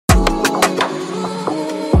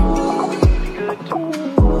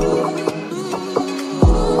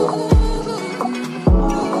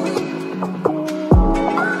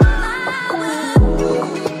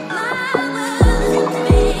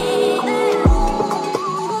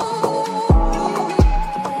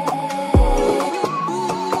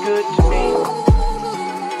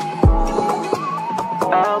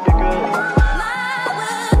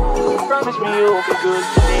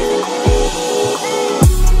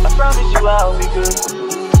you I'll be good.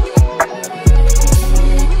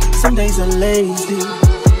 Some days are lazy,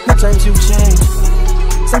 sometimes you change.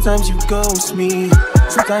 Sometimes you ghost me,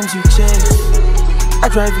 sometimes you change. I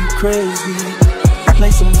drive you crazy, you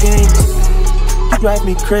play some games. You drive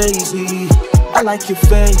me crazy, I like your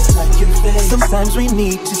face. Sometimes we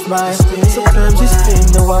need to smile, sometimes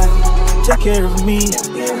it's been a while. Take care of me,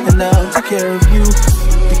 and I'll take care of you.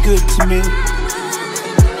 Be good to me,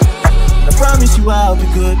 I promise you I'll be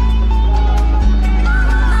good.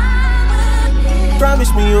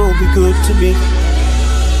 Promise me you'll be good to me,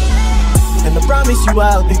 and I promise you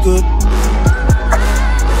I'll be good.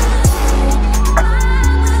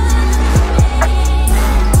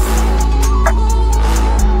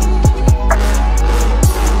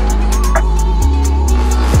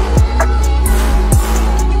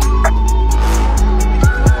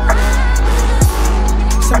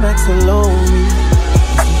 Some acts alone me,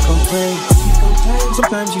 you complain.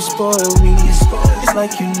 Sometimes you spoil me, it's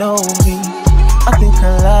like you know me. I think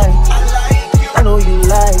I like you, I know you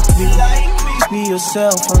like me. Just be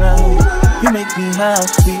yourself around me, you make me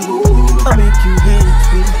happy. I make you hate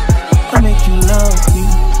me, I make you love me.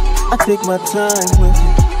 I take my time with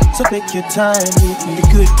you, so take your time with me. Be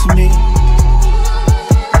good to me,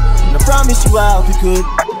 and I promise you I'll be good.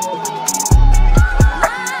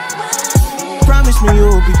 Promise me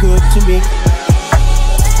you'll be good to me,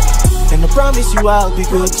 and I promise you I'll be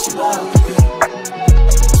good.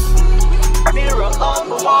 Mirror on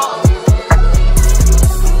the wall,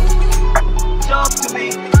 talk to me.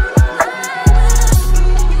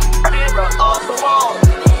 Mirror on the wall,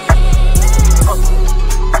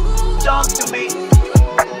 talk to me.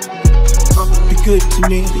 Be good to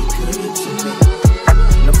me,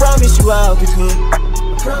 and I promise you I'll be good.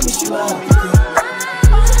 I promise you I'll be good.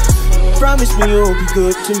 Promise me you'll be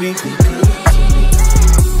good to me,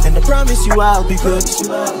 and I promise you I'll be good.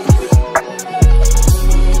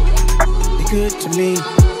 Be good to me,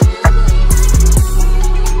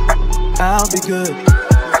 I'll be good.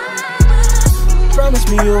 Promise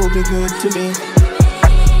me you'll be good to me,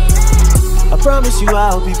 I promise you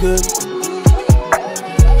I'll be good.